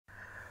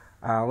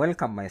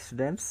Welcome my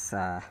students.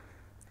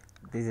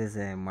 This is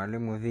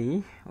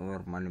mwalimu-TV or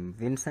Mwalimu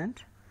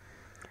Vincent.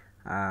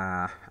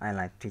 I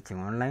like teaching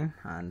online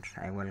and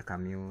I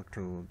welcome you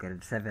to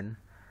grade 7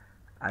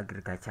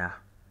 agriculture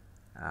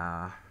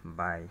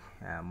by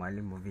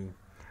mwalimu-TV.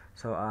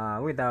 So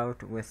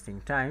without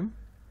wasting time,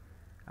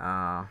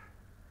 I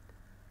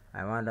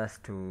want us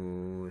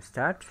to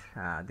start.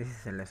 This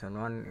is lesson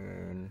 1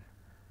 in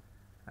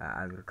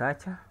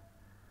agriculture,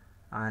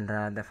 and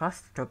the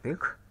first topic,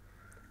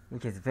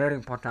 which is very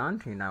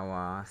important in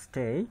our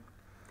stay,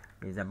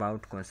 is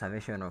about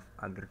conservation of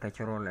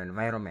agricultural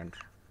environment.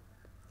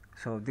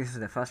 So this is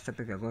the first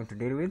topic we are going to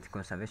deal with: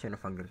 conservation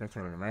of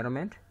agricultural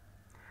environment.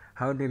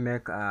 How do we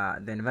make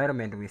the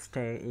environment we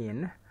stay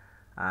in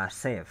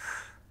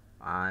safe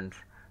and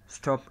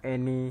stop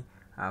any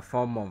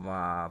form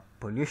of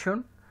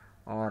pollution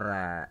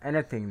or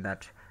anything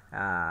that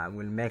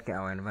will make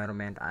our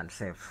environment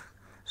unsafe.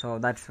 So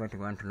that's what we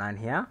want to learn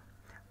here,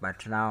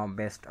 but now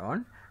based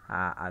on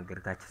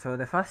agriculture. So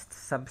the first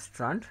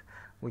substrand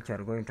which we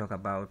are going to talk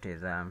about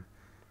is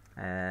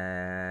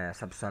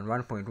substrand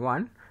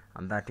 1.1,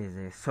 and that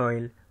is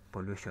soil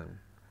pollution.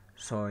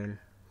 Soil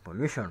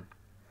pollution.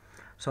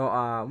 So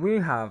we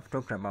have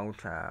talked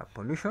about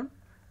pollution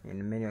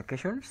in many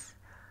occasions,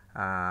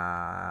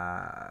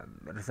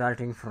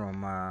 resulting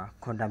from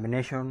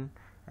contamination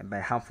by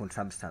harmful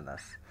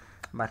substances.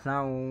 But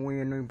now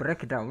when we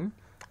break it down,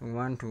 we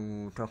want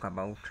to talk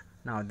about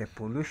now the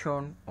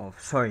pollution of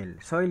soil.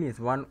 Soil is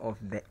one of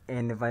the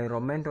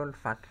environmental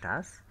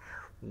factors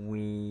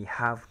we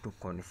have to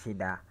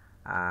consider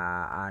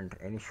and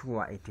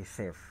ensure it is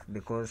safe,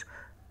 because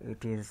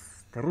it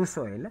is through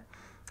soil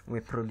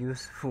we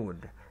produce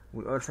food.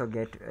 We also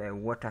get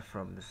water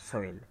from the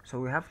soil,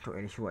 so we have to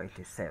ensure it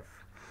is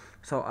safe.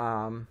 So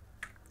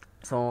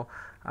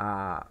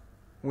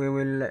we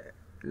will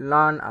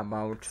learn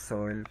about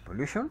soil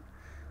pollution,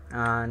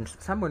 and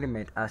somebody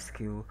might ask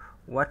you,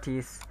 what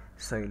is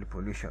soil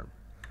pollution?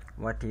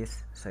 What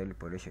is soil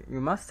pollution? You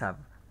must have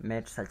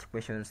met such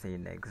questions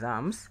in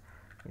exams,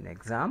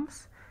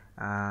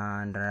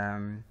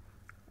 and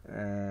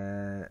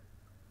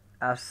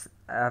as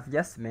I've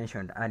just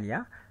mentioned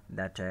earlier,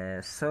 that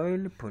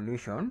soil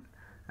pollution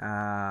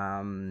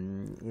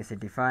is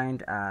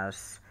defined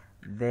as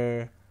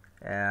the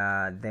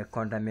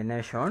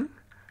contamination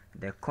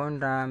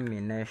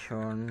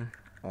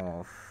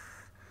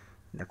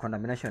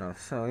of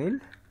soil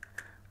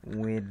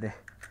with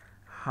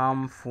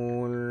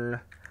harmful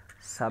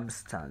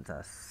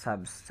substances.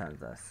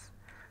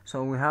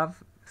 So we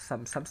have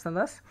some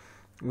substances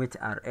which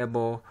are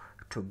able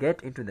to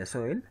get into the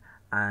soil,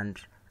 and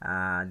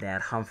they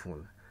are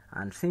harmful.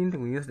 And since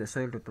we use the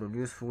soil to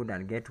produce food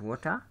and get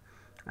water,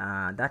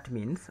 that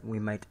means we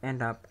might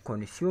end up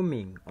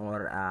consuming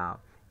or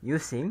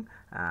using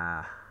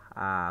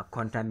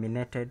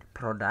contaminated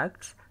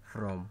products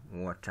from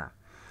water.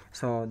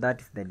 So that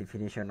is the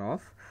definition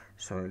of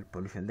soil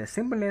pollution, the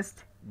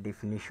simplest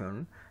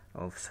definition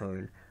of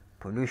soil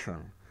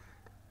pollution.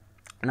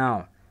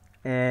 Now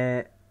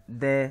the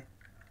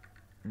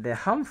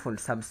harmful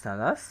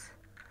substances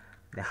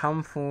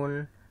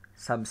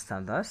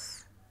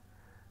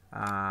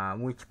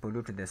which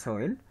pollute the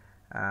soil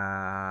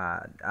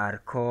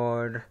are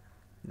called,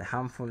 the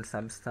harmful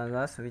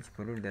substances which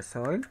pollute the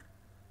soil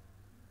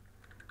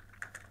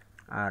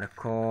are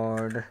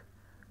called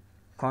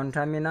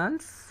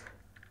contaminants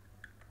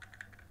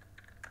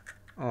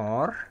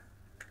or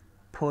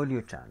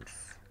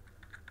pollutants.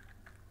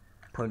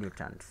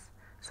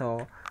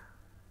 So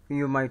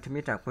you might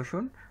meet a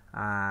question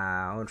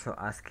also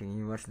asking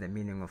you what's the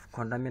meaning of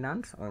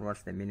contaminants or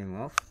what's the meaning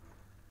of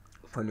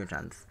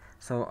pollutants.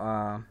 So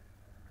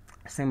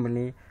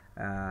simply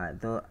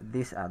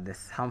these are the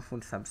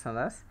harmful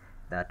substances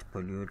that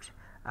pollute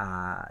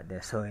the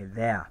soil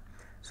there.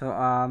 So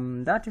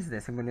that is the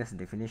simplest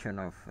definition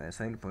of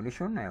soil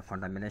pollution: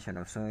 contamination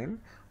of soil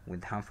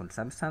with harmful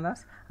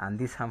substances. And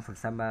these harmful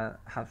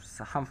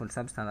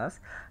substances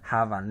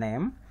have a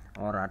name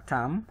or a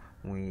term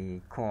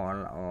we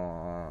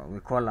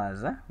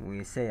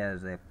say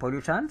as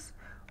pollutants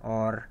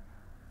or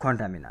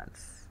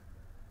contaminants.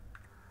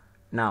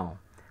 Now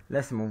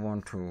let's move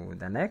on to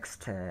the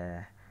next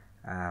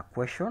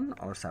question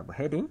or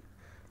subheading.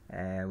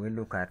 We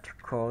look at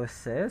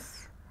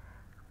causes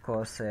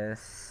of soil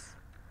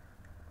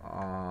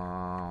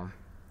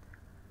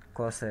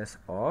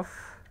pollution.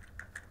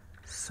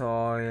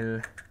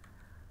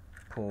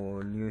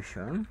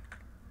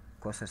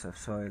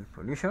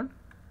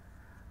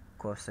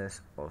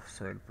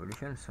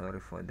 Sorry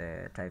for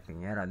the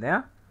typing error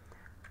there.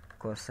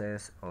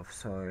 Causes of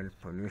soil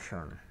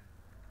pollution.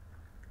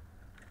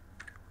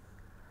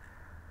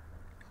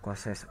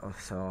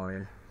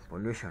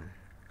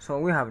 So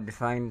we have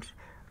defined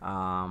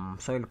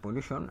soil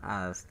pollution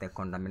as the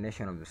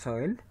contamination of the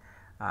soil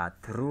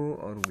through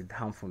or with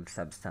harmful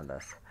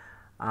substances.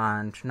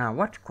 And now,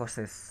 what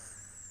causes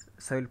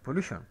soil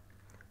pollution?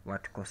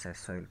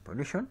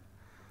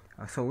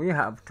 So we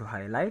have to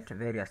highlight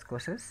various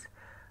causes.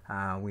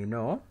 We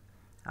know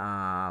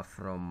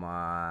from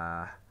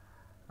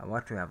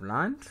what we have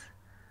learned,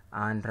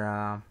 and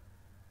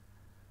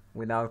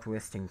without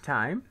wasting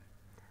time,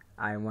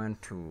 I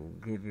want to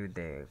give you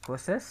the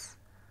causes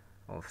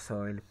of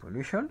soil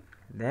pollution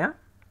there,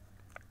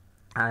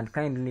 and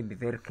kindly be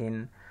very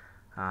keen,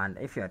 and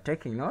if you are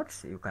taking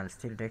notes, you can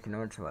still take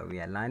notes while we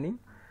are learning.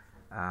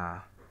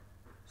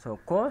 So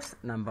cause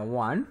number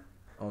 1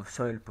 of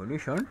soil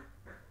pollution,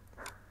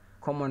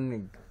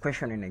 common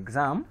question in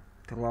exam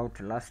throughout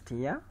last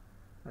year,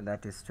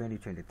 that is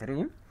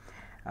 2023.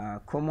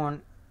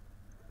 Common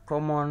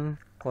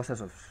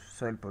causes of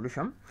soil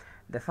pollution.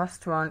 The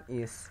first one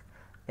is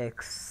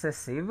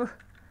excessive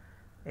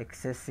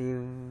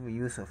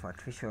use of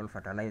artificial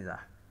fertilizer.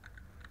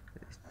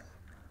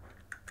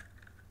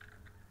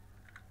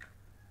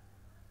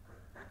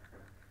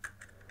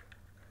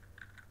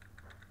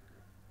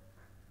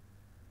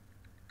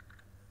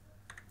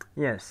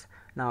 Yes,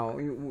 now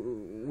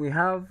we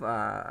have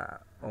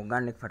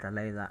organic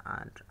fertilizer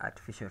and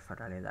artificial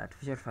fertilizer.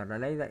 Artificial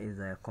fertilizer is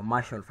a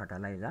commercial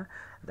fertilizer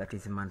that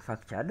is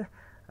manufactured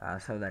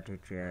so that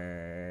it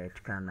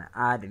can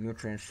add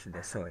nutrients to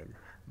the soil,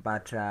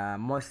 but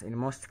in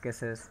most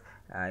cases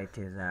it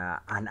is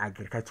an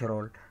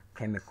agricultural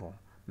chemical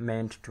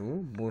meant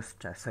to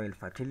boost soil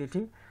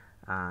fertility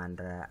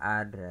and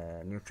add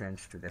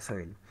nutrients to the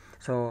soil.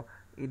 So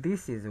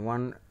this is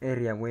one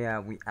area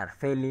where we are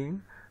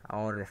failing,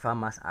 or the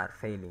farmers are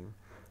failing,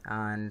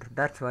 and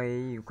that's why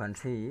you can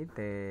see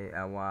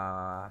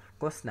our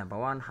cause number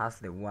 1 has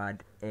the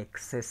word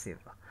excessive.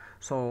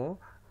 So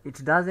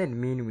it doesn't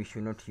mean we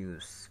should not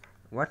use.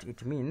 What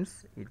it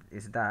means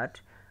is that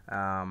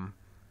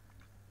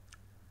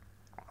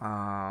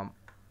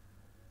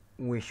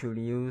we should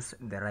use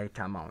the right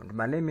amount,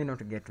 but let me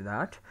not get to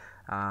that.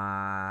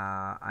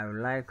 I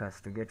would like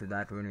us to get to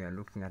that when we are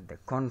looking at the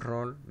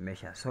control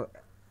measure. So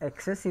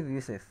excessive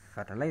use of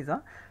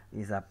fertilizer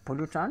is a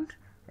pollutant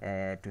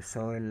to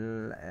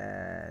soil,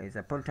 is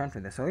a pollutant to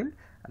the soil,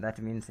 and that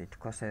means it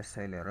causes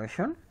soil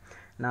erosion.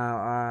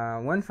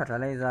 Now when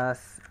fertilizer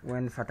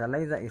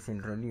is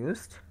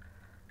introduced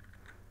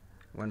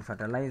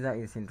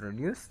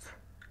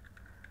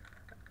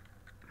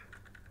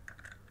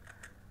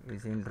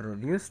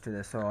to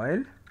the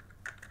soil,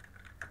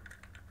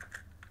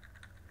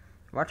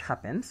 what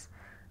happens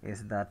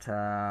is that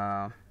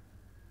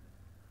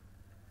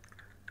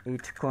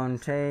it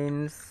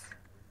contains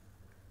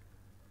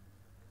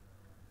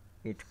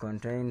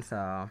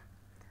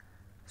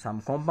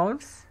some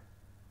compounds.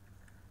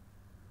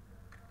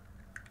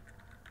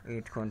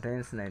 It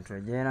contains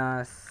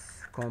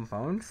nitrogenous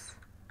compounds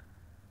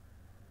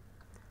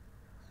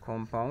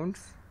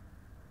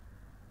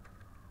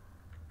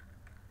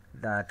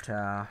that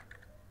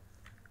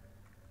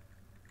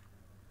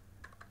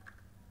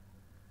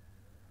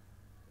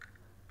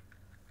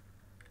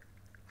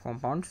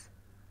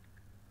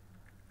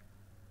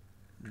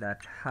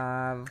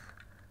have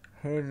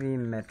heavy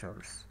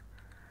metals,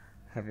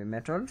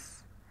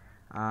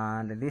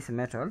 and these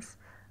metals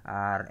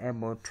are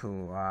able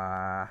to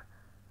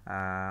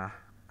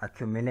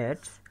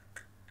accumulate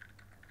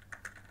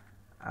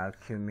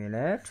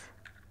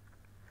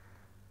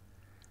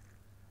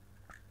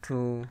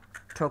to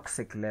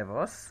toxic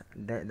levels,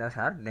 those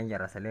are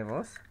dangerous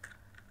levels,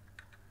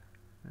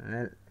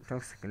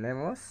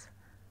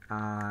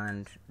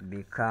 and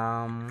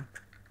become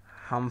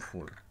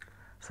harmful.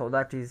 So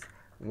that is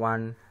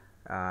one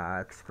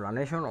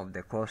explanation of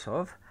the cause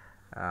of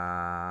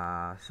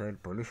soil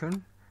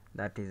pollution,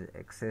 that is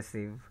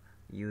excessive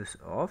use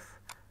of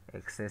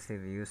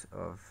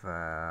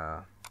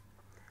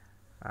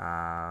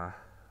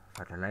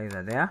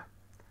fertilizer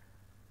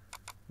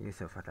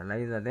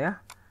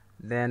there.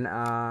 Then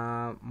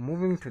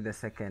moving to the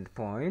second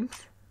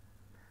point,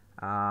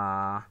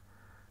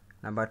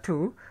 number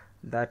 2,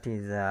 that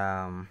is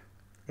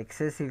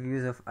excessive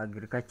use of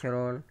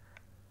agricultural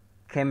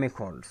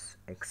chemicals.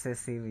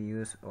 Excessive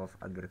use of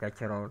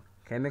agricultural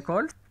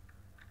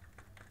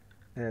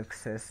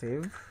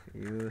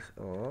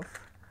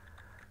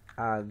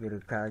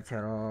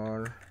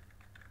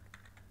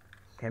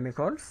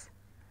chemicals.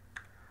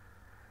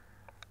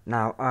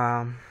 Now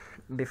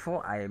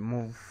before I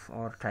move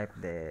or type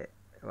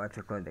what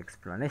you call the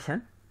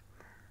explanation,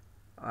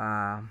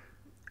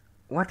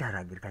 what are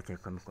agricultural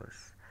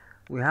chemicals?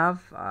 We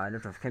have a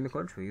lot of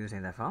chemicals we use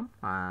in the farm,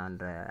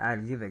 and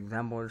I'll give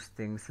examples.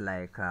 Things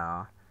like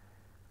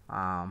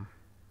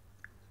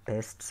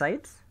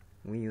pesticides.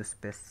 We use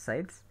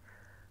pesticides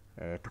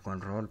to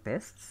control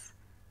pests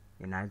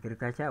in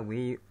agriculture.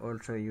 We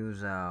also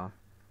use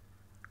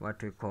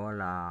what we call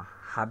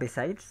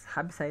herbicides.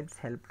 Herbicides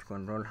help to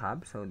control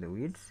herbs, so the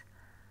weeds.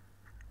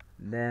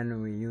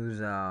 Then we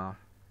use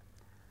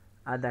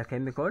other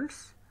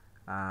chemicals.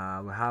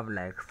 We have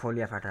like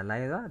foliar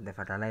fertilizer, the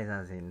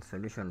fertilizers in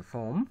solution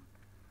form.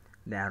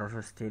 They are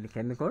also still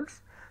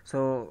chemicals.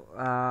 So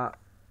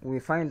we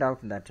find out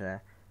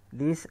that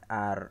these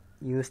are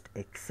used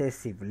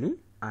excessively,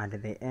 and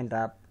they end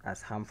up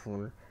as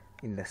harmful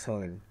in the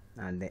soil,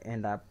 and they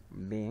end up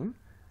being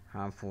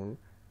harmful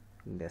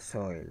in the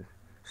soil.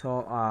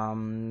 So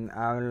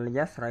I will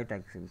just write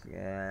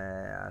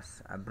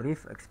as a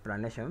brief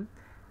explanation.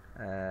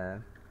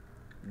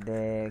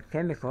 The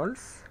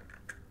chemicals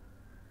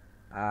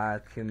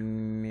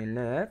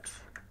accumulate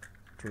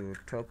to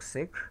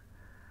toxic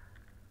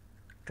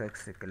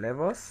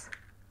levels.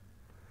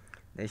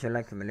 They shall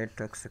accumulate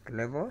toxic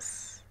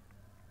levels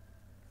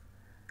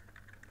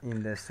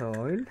in the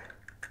soil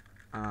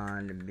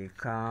and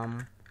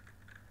become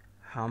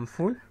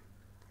harmful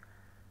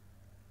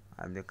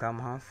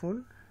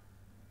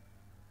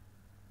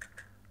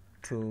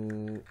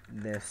to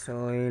the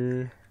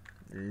soil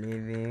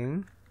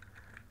living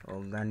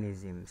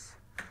organisms.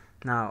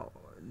 Now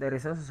there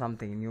is also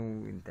something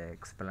new in the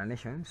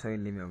explanation. Soil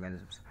living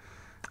organisms,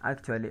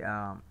 actually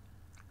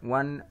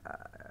one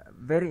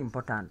very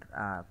important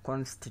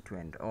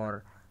constituent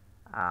or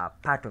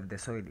part of the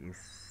soil is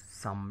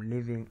some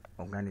living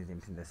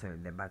organisms in the soil,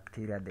 the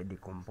bacteria, the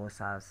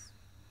decomposers,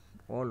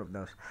 all of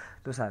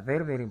those are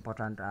very, very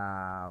important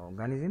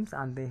organisms,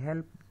 and they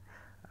help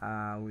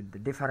with the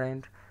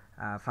different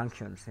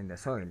functions in the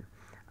soil.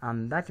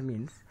 And that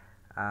means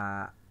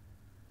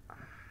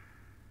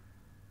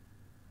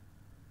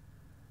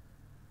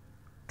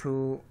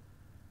to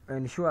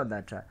ensure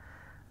that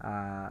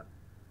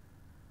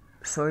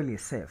soil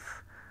is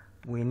safe,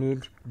 we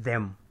need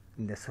them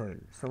in the soil.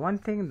 So one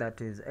thing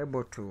that is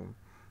able to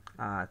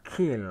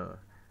kill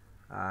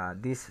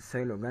these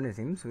soil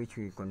organisms, which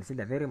we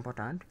consider very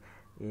important,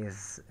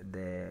 is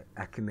the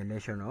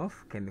accumulation of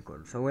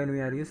chemicals. So when we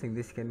are using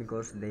these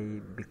chemicals, they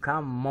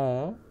become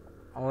more,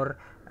 or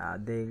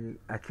they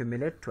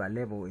accumulate to a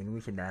level in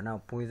which they are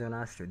now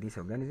poisonous to these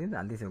organisms,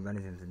 and these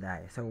organisms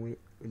die. So we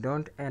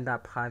don't end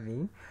up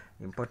having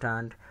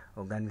important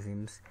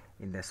organisms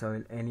in the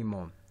soil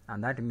anymore,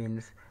 and that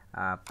means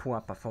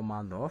poor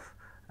performance of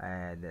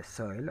the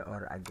soil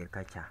or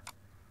agriculture.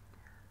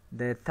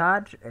 The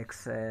third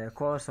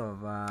cause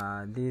of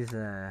this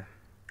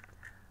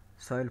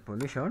soil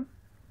pollution,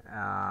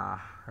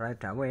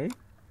 right away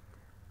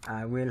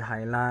I will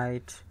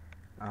highlight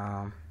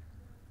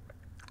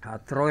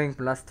throwing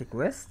plastic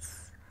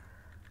wastes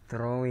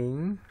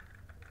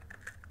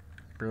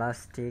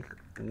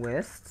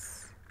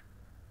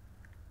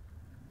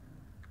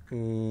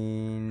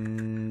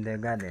in the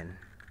garden.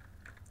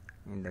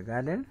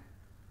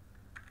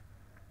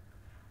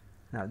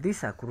 Now this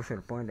is a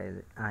crucial point,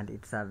 and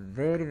it's a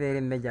very, very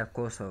major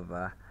cause of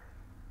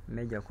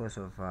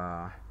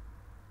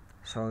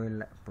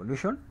soil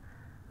pollution.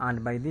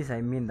 And by this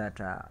I mean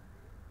that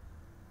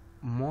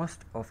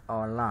most of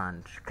our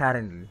land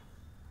currently,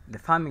 the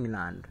farming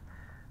land,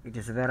 it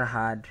is very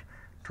hard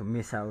to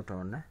miss out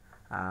on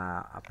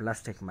a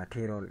plastic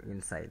material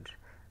inside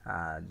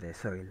the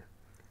soil.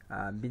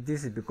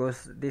 This is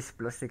because this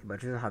plastic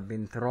material have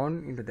been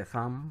thrown into the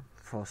farm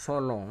for so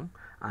long,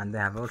 and they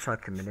have also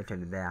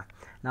accumulated there.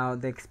 Now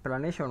the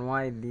explanation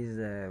why this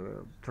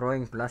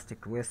throwing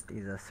plastic waste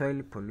is a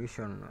soil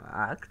pollution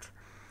act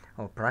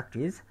or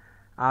practice,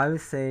 I will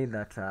say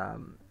that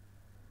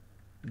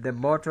the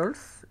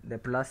bottles, the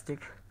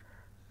plastic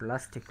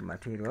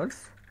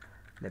materials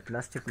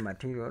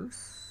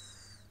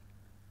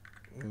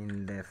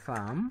in the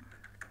farm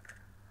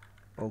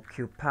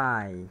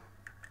occupy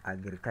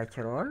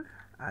agricultural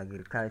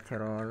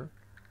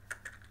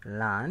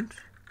land,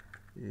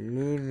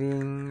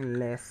 leaving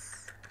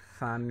less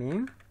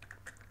farming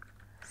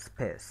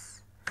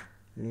space.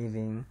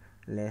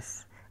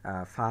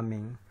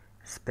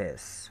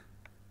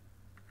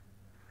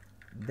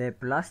 The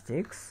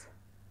plastics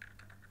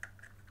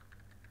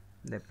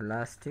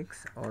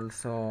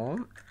also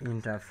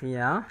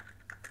interfere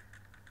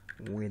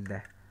with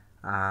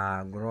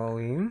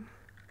growing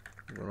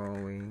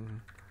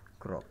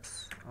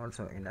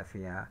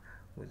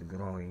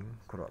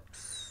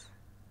crops.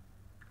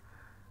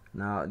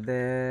 Now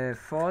the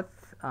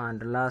fourth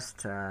and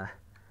last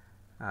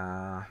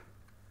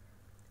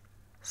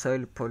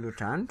soil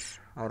pollutant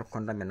or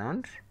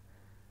contaminant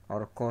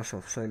or cause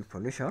of soil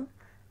pollution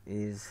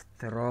is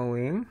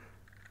throwing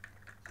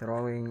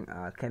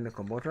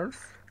chemical bottles,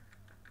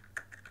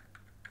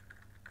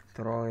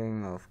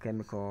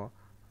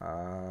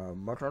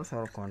 bottles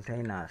or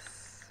containers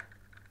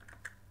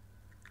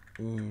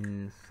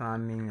in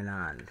farming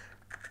land.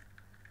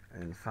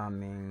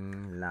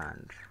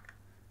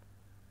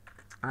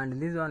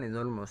 And this one is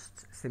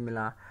almost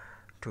similar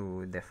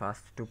to the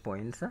first 2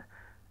 points,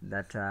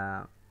 that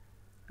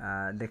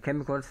the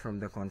chemicals from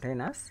the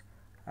containers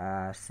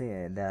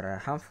say they are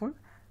harmful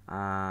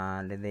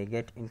and they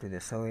get into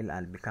the soil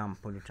and become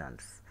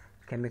pollutants.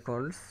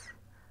 Chemicals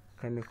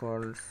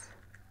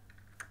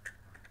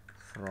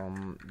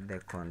from the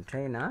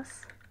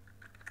containers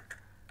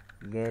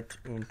get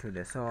into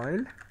the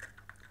soil,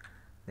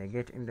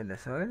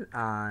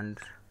 and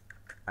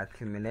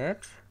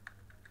accumulate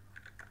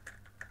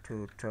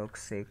to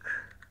toxic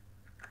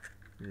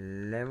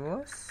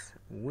levels,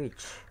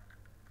 which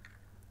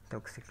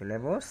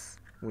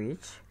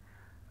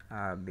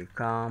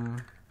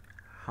become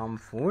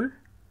harmful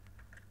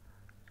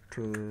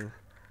to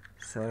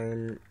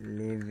soil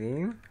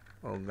living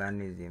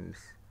organisms.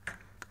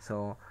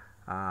 So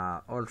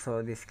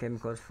Also, these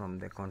chemicals from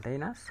the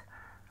containers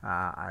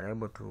are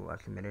able to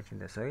accumulate in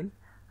the soil,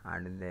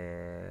 and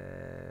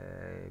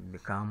they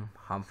become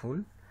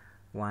harmful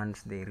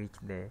once they reach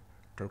the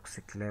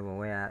toxic level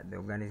where the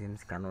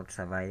organisms cannot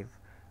survive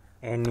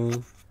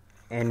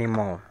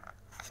anymore.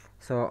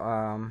 So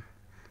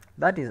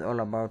that is all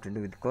about to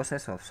do with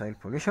causes of soil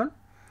pollution.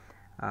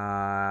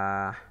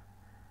 I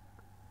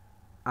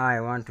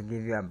want to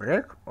give you a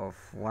break of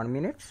 1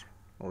 minute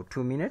or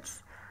 2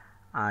 minutes,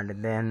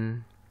 and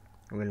then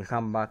we'll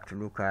come back to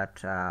look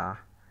at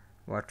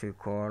what we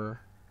call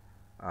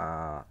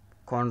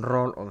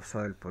control of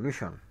soil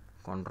pollution.